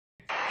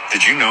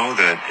Did you know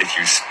that if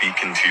you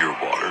speak into your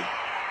water,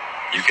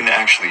 you can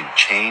actually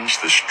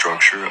change the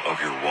structure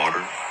of your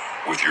water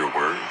with your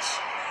words?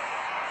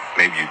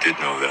 Maybe you did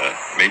know that.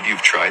 Maybe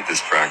you've tried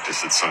this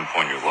practice at some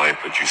point in your life,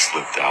 but you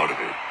slipped out of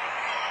it.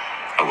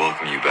 I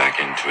welcome you back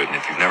into it. And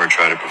if you've never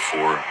tried it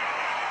before,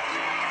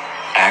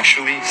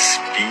 actually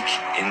speak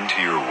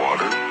into your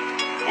water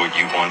what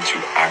you want to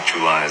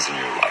actualize in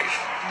your life.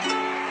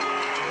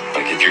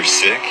 Like if you're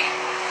sick,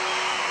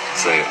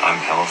 say, I'm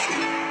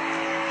healthy,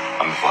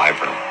 I'm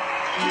vibrant.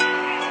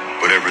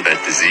 Whatever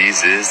that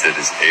disease is that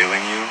is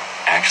ailing you,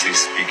 actually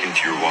speak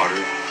into your water.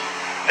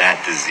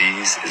 That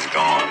disease is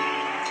gone.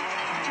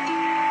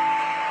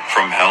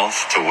 From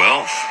health to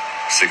wealth,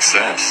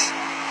 success,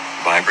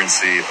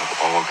 vibrancy of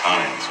all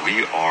kinds,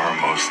 we are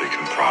mostly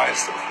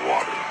comprised of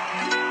water.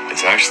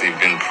 It's actually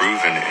been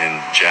proven in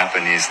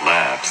Japanese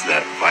labs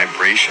that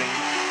vibration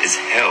is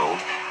held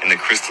in the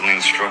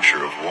crystalline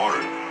structure of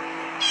water.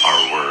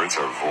 Our words,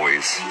 our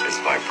voice is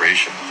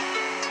vibration.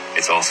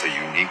 It's also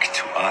unique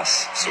to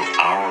us. So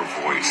our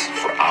voice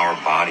for our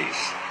bodies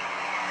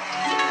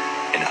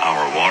in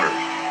our water.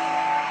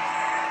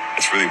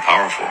 It's really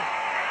powerful.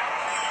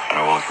 And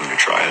I welcome you to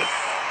try it.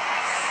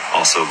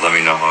 Also, let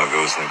me know how it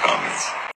goes in the comments.